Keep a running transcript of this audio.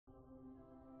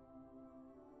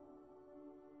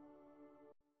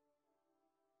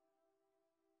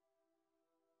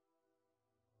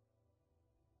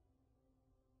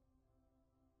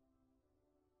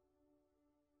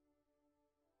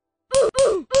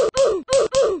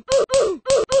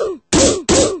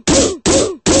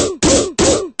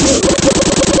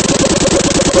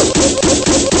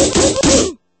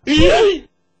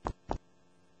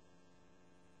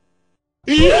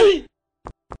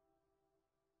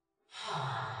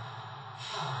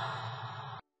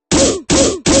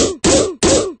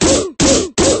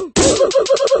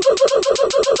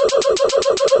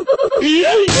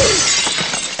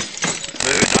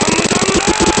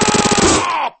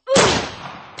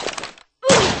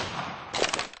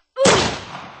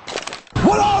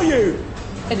What are you?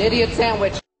 An idiot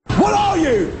sandwich. What are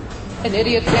you? An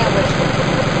idiot sandwich.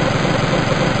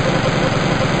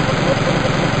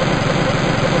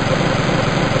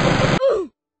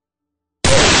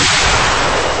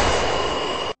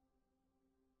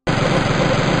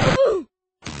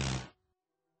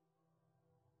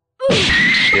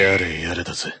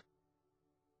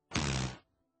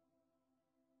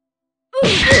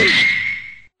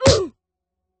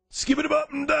 Skip it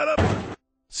up and down up.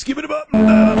 Skip it up and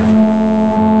down up.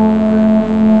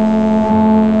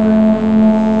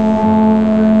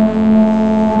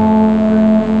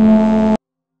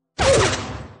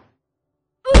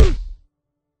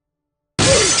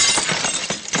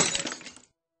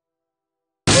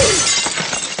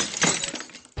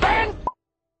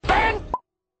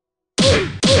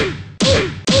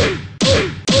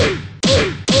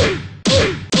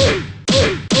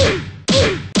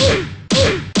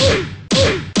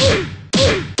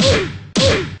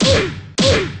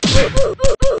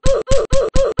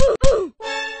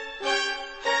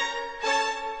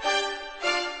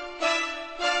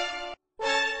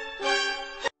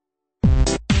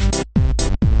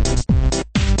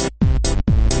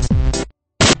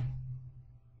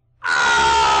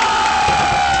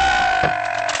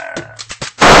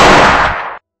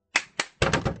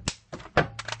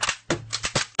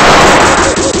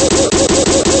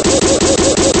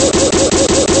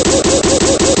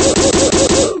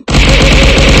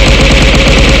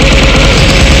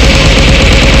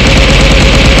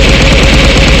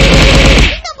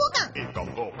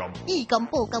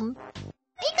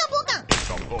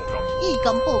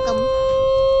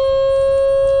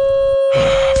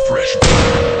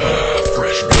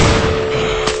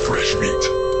 Fresh meat.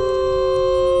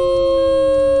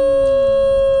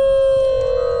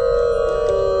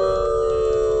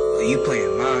 Oh, you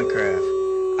playing Minecraft?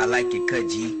 I like your cut,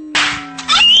 G.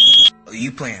 Oh,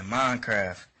 you playing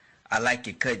Minecraft? I like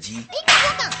your cut, G.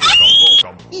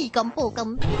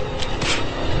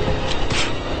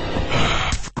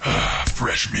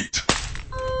 Fresh meat.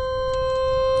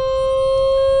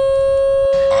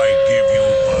 I give you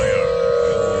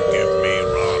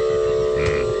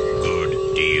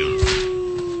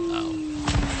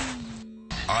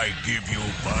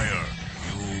fire,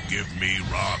 you give me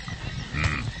rock.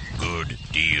 Good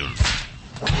deal.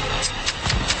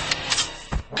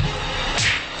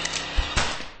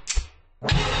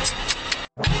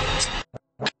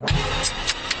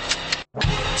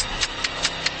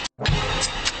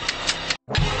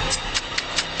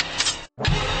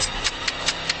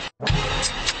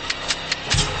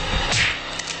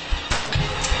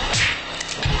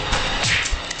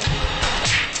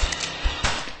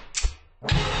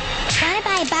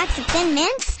 A box of Thin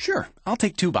Mints? Sure, I'll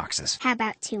take 2 boxes. How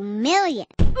about 2 million?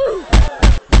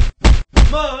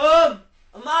 Mum,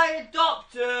 am I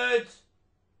adopted?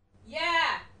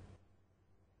 Yeah.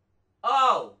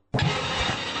 Oh.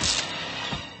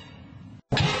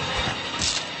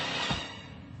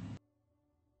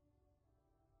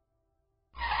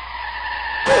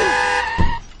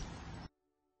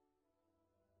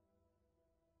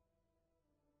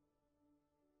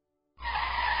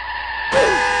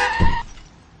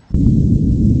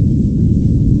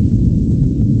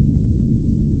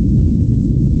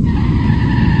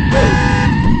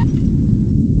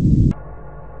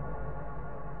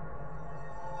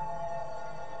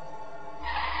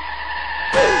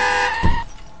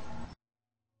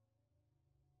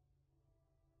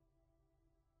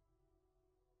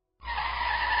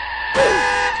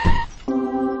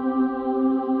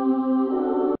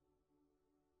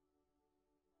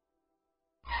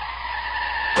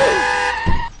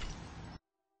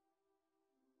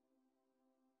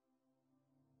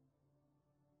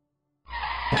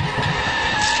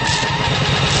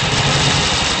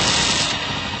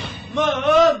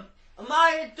 Mum, am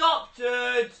I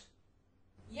adopted?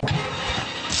 Yeah.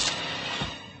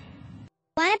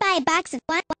 Wanna buy a box of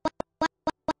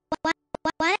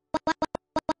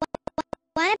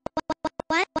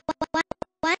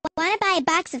wanna buy a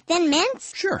box of Thin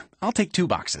Mints? Sure, I'll take 2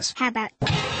 boxes. How about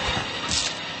wanna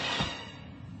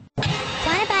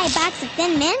buy a box of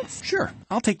Thin Mints? Sure,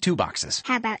 I'll take 2 boxes.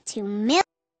 How about 2 million?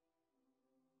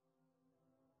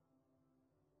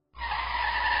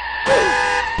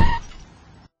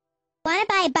 Wanna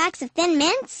buy a box of Thin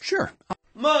Mints? Sure.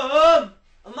 Mum,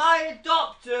 am I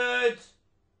adopted?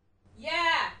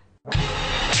 Yeah.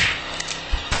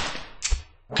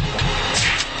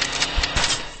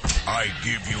 I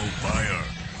give you fire.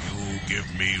 You give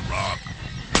me rock.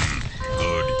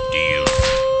 Good deal.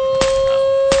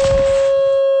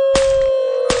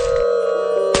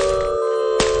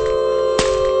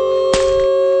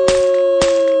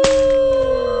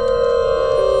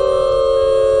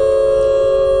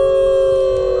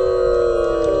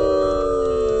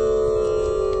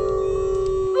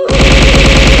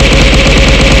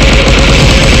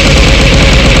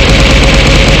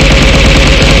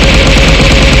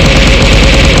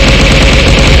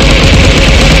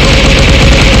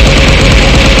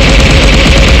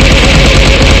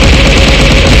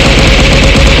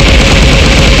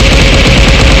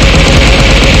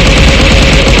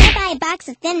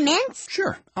 Thin mints?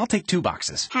 Sure, I'll take 2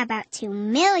 boxes. How about 2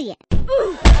 million?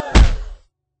 Want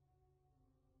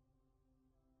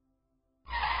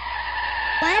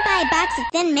to buy a box of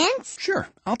Thin Mints? Sure,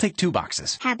 I'll take 2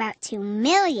 boxes. How about 2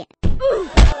 million?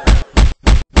 Want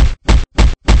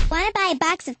to buy a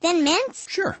box of Thin Mints?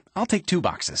 Sure, I'll take 2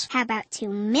 boxes. How about 2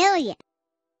 million?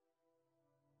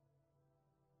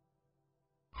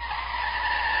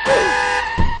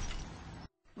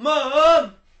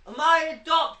 Mum, am I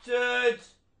adopted?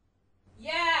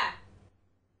 Yeah.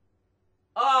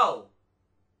 Oh.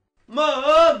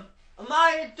 Mum, am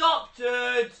I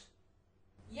adopted?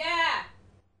 Yeah.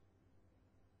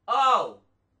 Oh.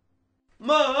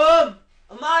 Mum,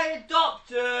 am I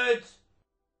adopted?